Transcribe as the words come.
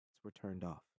lights were turned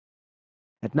off.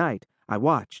 At night, I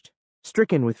watched,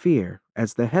 stricken with fear,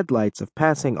 as the headlights of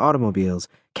passing automobiles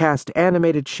cast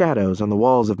animated shadows on the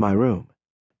walls of my room.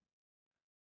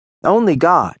 Only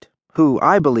God, who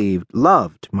I believed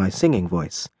loved my singing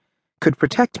voice, could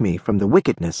protect me from the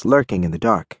wickedness lurking in the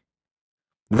dark.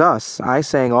 Thus, I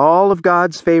sang all of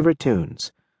God's favorite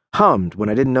tunes, hummed when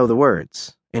I didn't know the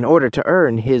words, in order to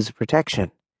earn His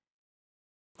protection.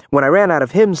 When I ran out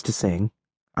of hymns to sing,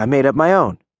 I made up my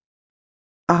own.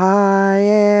 I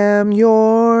am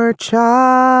your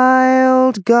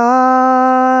child,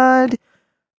 God.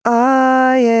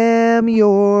 I am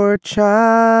your child.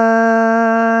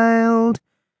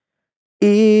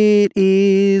 It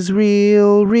is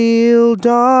real, real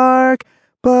dark,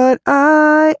 but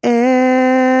I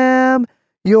am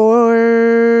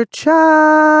your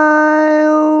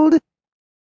child.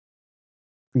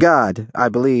 God, I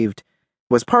believed,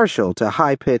 was partial to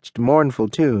high-pitched, mournful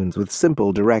tunes with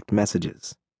simple, direct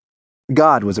messages.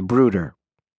 God was a brooder.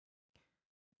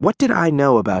 What did I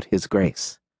know about His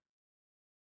grace?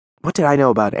 What did I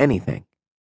know about anything?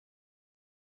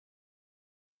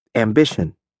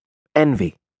 Ambition,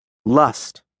 envy,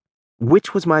 lust.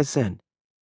 Which was my sin?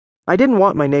 I didn't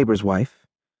want my neighbor's wife.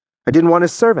 I didn't want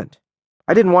his servant.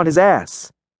 I didn't want his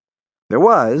ass. There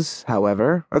was,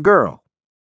 however, a girl,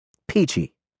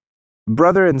 Peachy,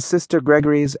 brother and sister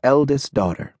Gregory's eldest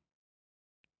daughter.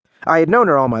 I had known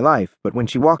her all my life, but when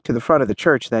she walked to the front of the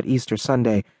church that Easter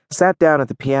Sunday, sat down at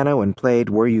the piano and played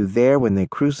Were You There When They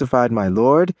Crucified My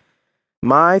Lord,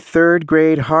 my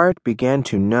third-grade heart began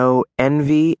to know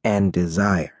envy and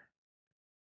desire.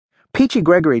 Peachy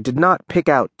Gregory did not pick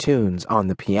out tunes on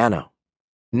the piano.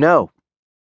 No,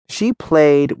 she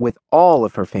played with all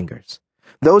of her fingers,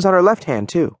 those on her left hand,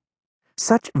 too.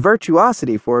 Such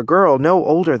virtuosity for a girl no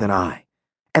older than I.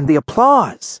 And the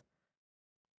applause!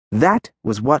 That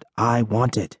was what I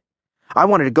wanted. I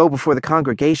wanted to go before the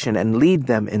congregation and lead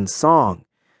them in song,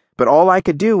 but all I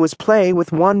could do was play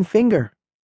with one finger.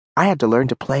 I had to learn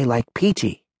to play like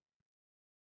Peachy.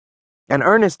 An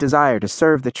earnest desire to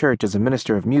serve the church as a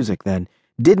minister of music, then,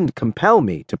 didn't compel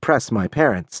me to press my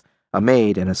parents, a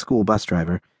maid and a school bus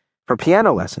driver, for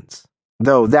piano lessons,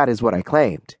 though that is what I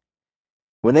claimed.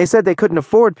 When they said they couldn't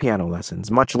afford piano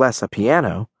lessons, much less a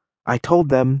piano, I told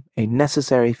them a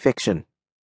necessary fiction.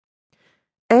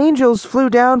 Angels flew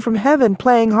down from heaven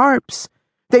playing harps.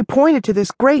 They pointed to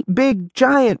this great big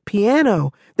giant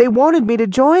piano. They wanted me to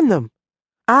join them.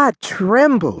 I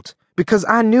trembled because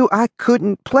I knew I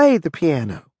couldn't play the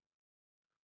piano.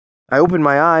 I opened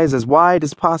my eyes as wide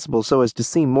as possible so as to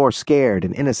seem more scared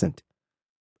and innocent.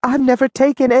 I've never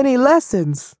taken any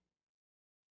lessons.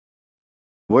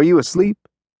 Were you asleep?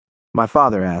 My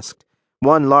father asked,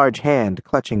 one large hand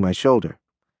clutching my shoulder,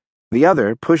 the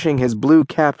other pushing his blue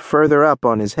cap further up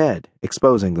on his head,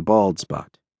 exposing the bald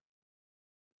spot.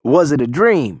 Was it a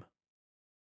dream?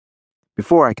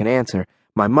 Before I could answer,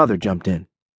 my mother jumped in.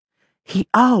 He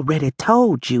already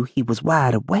told you he was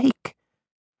wide awake.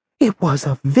 It was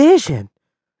a vision.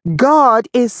 God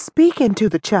is speaking to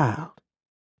the child.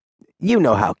 You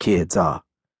know how kids are,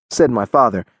 said my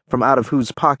father, from out of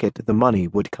whose pocket the money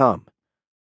would come.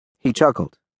 He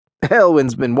chuckled.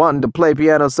 Elwin's been wanting to play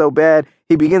piano so bad,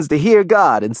 he begins to hear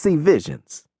God and see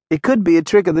visions. It could be a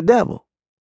trick of the devil.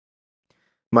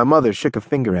 My mother shook a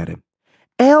finger at him.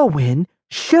 Elwin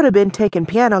should have been taking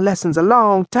piano lessons a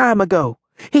long time ago.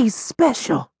 He's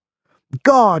special.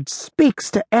 God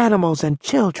speaks to animals and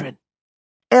children.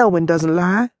 Elwin doesn't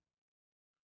lie.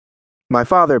 My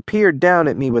father peered down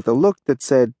at me with a look that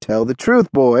said, Tell the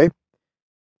truth, boy.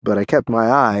 But I kept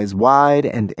my eyes wide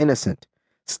and innocent,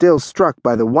 still struck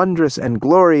by the wondrous and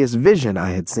glorious vision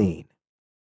I had seen.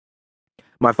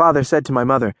 My father said to my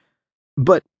mother,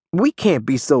 But we can't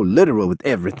be so literal with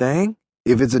everything.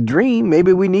 If it's a dream,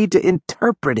 maybe we need to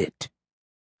interpret it.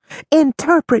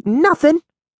 Interpret nothing,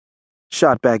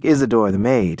 shot back Isidore the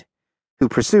maid, who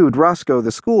pursued Roscoe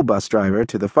the school bus driver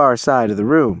to the far side of the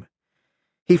room.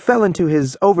 He fell into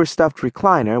his overstuffed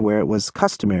recliner where it was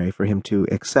customary for him to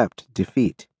accept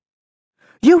defeat.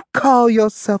 You call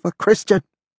yourself a Christian,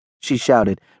 she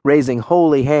shouted, raising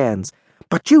holy hands,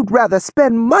 but you'd rather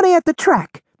spend money at the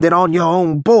track than on your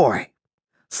own boy.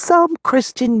 Some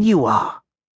Christian you are.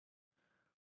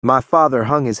 My father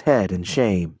hung his head in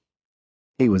shame.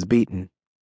 He was beaten.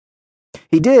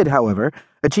 He did, however,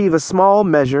 achieve a small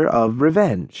measure of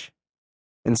revenge.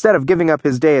 Instead of giving up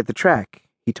his day at the track,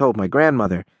 he told my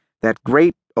grandmother, that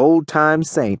great old-time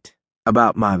saint,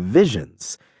 about my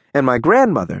visions, and my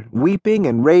grandmother, weeping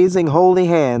and raising holy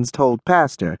hands, told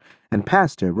Pastor, and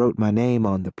Pastor wrote my name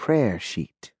on the prayer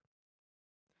sheet.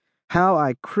 How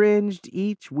I cringed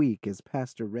each week as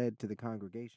Pastor read to the congregation.